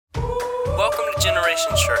Generation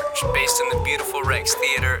Church, based in the beautiful Rex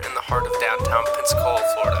Theater in the heart of downtown Pensacola,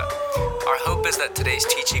 Florida. Our hope is that today's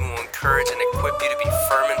teaching will encourage and equip you to be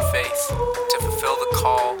firm in faith, to fulfill the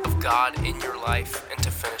call of God in your life, and to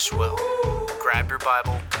finish well. Grab your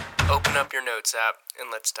Bible, open up your notes app, and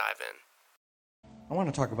let's dive in. I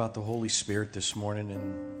want to talk about the Holy Spirit this morning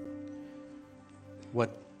and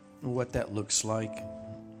what that looks like.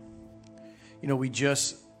 You know, we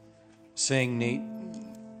just sang, Nate,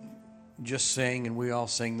 and we all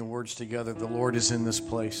sang the words together, the Lord is in this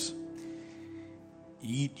place.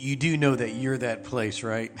 You do know that you're that place,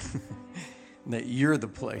 right? That you're the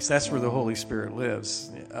place. That's where the Holy Spirit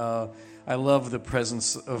lives. I love the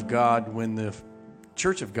presence of God when the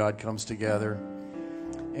Church of God comes together,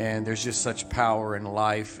 and there's just such power in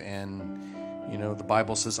life. And, you know, the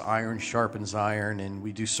Bible says iron sharpens iron, and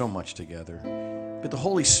we do so much together. But the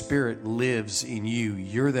Holy Spirit lives in you.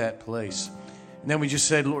 You're that place. And then we just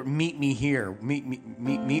said, Lord, meet me here. Meet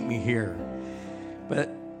me here. But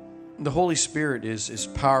the Holy Spirit is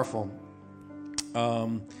powerful.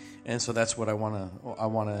 And so that's what I want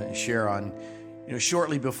to share on. You know,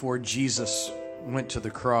 shortly before Jesus went to the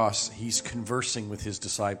cross, he's conversing with his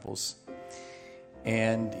disciples.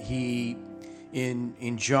 And he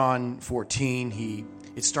in John 14,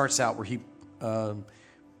 it starts out where he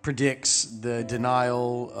predicts the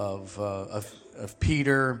denial of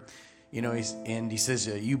Peter. You know, he says,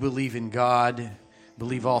 you believe in God,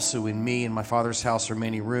 believe also in me. In my Father's house are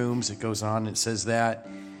many rooms. It goes on, it says that.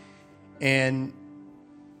 And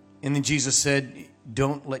then Jesus said,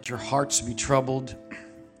 don't let your hearts be troubled.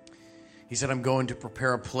 He said, I'm going to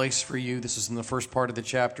prepare a place for you. This is in the first part of the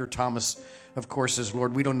chapter. Thomas, of course, says,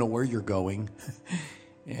 Lord, we don't know where you're going.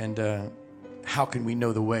 And how can we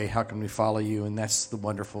know the way? How can we follow you? And that's the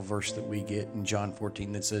wonderful verse that we get in John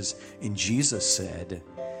 14 that says, and Jesus said,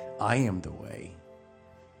 I am the way,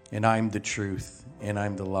 and I'm the truth, and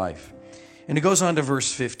I'm the life. And it goes on to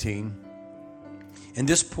verse 15. And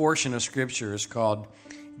this portion of Scripture is called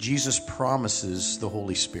Jesus Promises the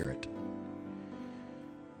Holy Spirit.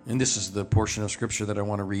 And this is the portion of Scripture that I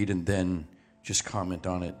want to read and then just comment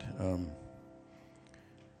on it.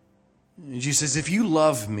 Jesus says, if you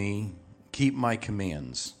love me, keep my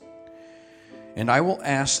commands. And I will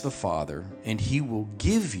ask the Father, and he will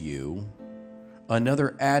give you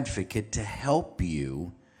another advocate to help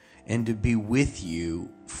you and to be with you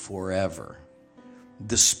forever,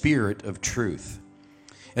 the Spirit of truth.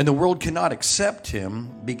 And the world cannot accept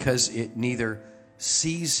him because it neither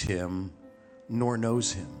sees him nor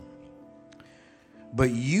knows him.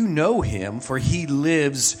 But you know him, for he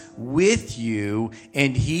lives with you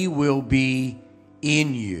and he will be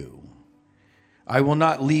in you. I will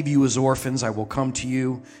not leave you as orphans. I will come to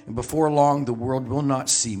you. And before long, the world will not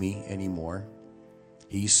see me anymore.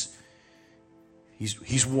 He's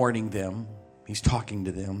warning them. He's talking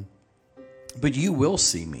to them. But you will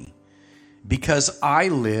see me. Because I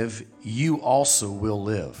live, you also will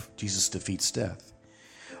live. Jesus defeats death.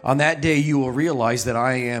 On that day, you will realize that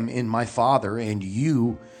I am in my Father, and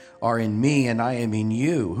you are in me, and I am in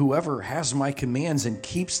you. Whoever has my commands and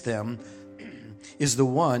keeps them is the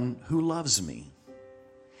one who loves me.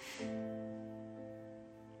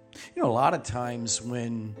 You know, a lot of times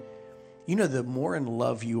when, you know, the more in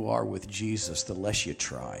love you are with Jesus, the less you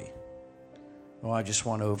try. Oh, I just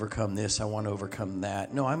want to overcome this. I want to overcome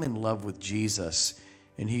that. No, I'm in love with Jesus,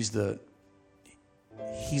 and he's the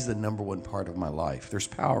number one part of my life. There's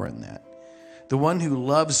power in that. The one who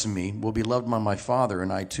loves me will be loved by my Father,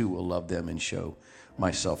 and I too will love them and show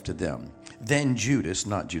myself to them. Then Judas,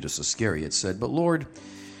 not Judas Iscariot, said, but Lord,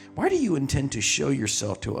 why do you intend to show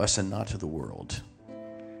yourself to us and not to the world?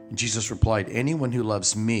 And Jesus replied, anyone who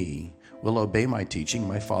loves me will obey my teaching.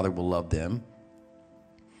 My Father will love them,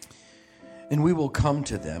 and we will come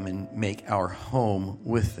to them and make our home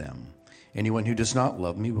with them. Anyone who does not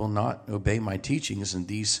love me will not obey my teachings, and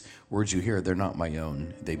these words you hear, they're not my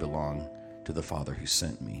own. They belong to the Father who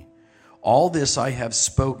sent me. All this I have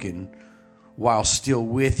spoken while still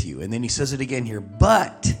with you. And then he says it again here,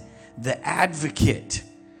 but the advocate,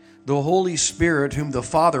 the Holy Spirit, whom the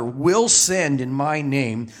Father will send in my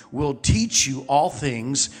name, will teach you all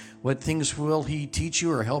things. What things will he teach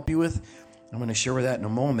you or help you with? I'm going to share that in a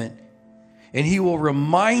moment. And he will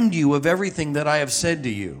remind you of everything that I have said to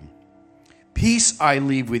you. Peace I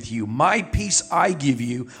leave with you. My peace I give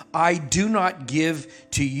you. I do not give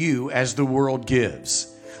to you as the world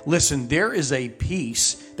gives. Listen, there is a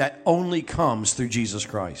peace that only comes through Jesus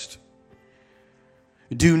Christ.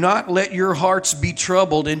 Do not let your hearts be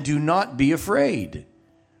troubled, and do not be afraid.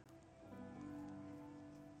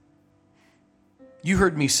 You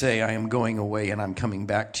heard me say, I am going away and I'm coming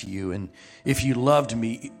back to you. And if you loved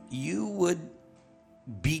me, you would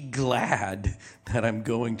be glad that I'm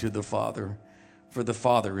going to the Father, for the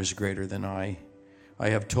Father is greater than I. I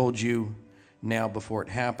have told you now before it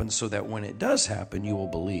happens, so that when it does happen, you will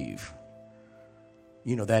believe.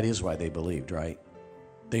 You know, that is why they believed, right?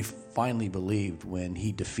 They finally believed when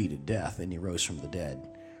he defeated death and he rose from the dead.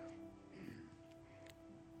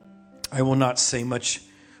 I will not say much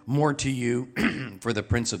more to you, for the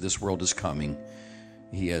prince of this world is coming.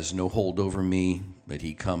 He has no hold over me, but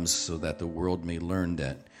he comes so that the world may learn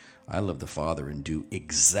that I love the Father and do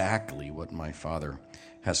exactly what my Father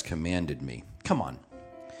has commanded me. Come on.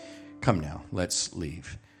 Come now, let's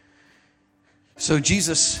leave. So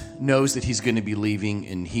Jesus knows that he's going to be leaving,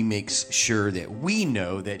 and he makes sure that we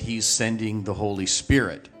know that he's sending the Holy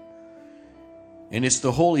Spirit. And it's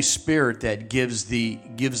the Holy Spirit that gives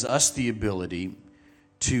us the ability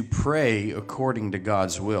to pray according to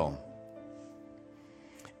God's will.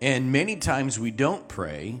 And many times we don't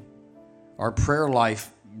pray. Our prayer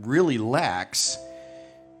life really lacks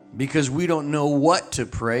because we don't know what to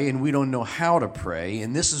pray and we don't know how to pray.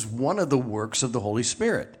 And this is one of the works of the Holy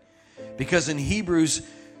Spirit. Because in Hebrews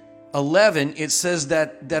 11, it says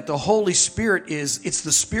that the Holy Spirit it's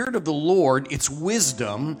the Spirit of the Lord, it's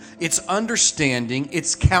wisdom, it's understanding,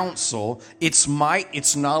 it's counsel, it's might,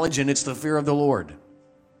 it's knowledge, and it's the fear of the Lord.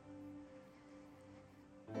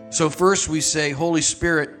 So first we say, Holy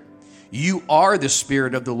Spirit, you are the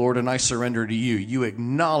Spirit of the Lord, and I surrender to you. You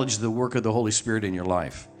acknowledge the work of the Holy Spirit in your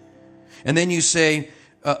life. And then you say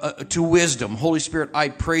to wisdom, Holy Spirit, I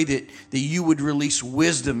pray that you would release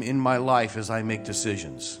wisdom in my life as I make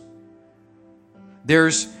decisions.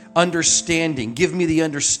 There's understanding. Give me the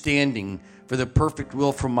understanding for the perfect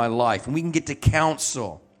will for my life. And we can get to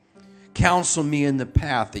counsel. Counsel me in the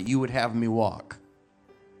path that you would have me walk.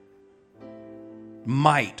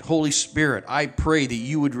 Might. Holy Spirit, I pray that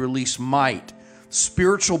you would release might,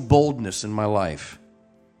 spiritual boldness in my life.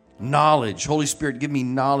 Knowledge. Holy Spirit, give me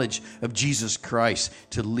knowledge of Jesus Christ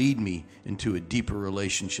to lead me into a deeper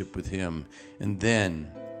relationship with him. And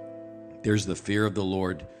then there's the fear of the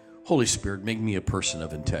Lord. Holy Spirit, make me a person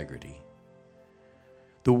of integrity.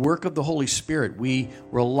 The work of the Holy Spirit, we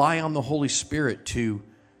rely on the Holy Spirit to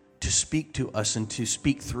speak to us and to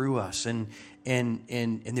speak through us. And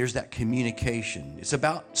there's that communication. It's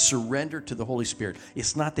about surrender to the Holy Spirit.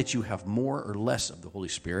 It's not that you have more or less of the Holy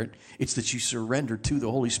Spirit. It's that you surrender to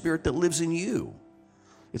the Holy Spirit that lives in you.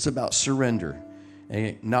 It's about surrender and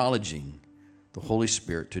acknowledging the Holy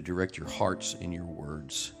Spirit to direct your hearts and your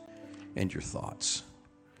words and your thoughts.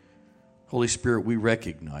 Holy Spirit, we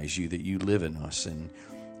recognize you, that you live in us,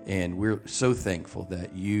 and we're so thankful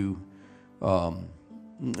that you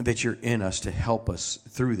that you're in us to help us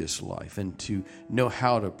through this life and to know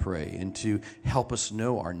how to pray and to help us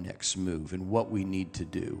know our next move and what we need to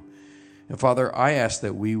do. And Father, I ask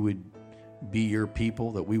that we would be your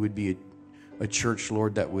people, that we would be a church,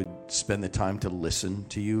 Lord, that would spend the time to listen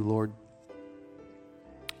to you, Lord.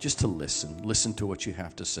 Just to listen to what you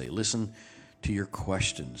have to say. Listen to your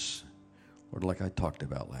questions, Lord, like I talked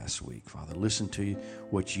about last week, Father. Listen to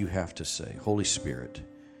what you have to say. Holy Spirit,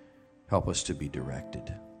 help us to be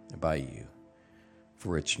directed by you.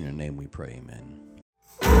 For it's in your name we pray, amen.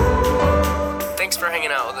 Thanks for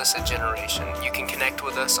hanging out with us at Generation. You can connect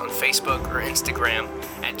with us on Facebook or Instagram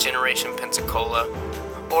at Generation Pensacola,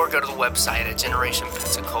 or go to the website at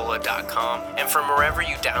generationpensacola.com, and from wherever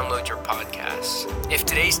you download your podcasts. If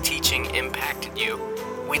today's teaching impacted you,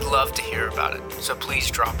 we'd love to hear about it, so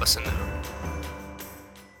please drop us a note.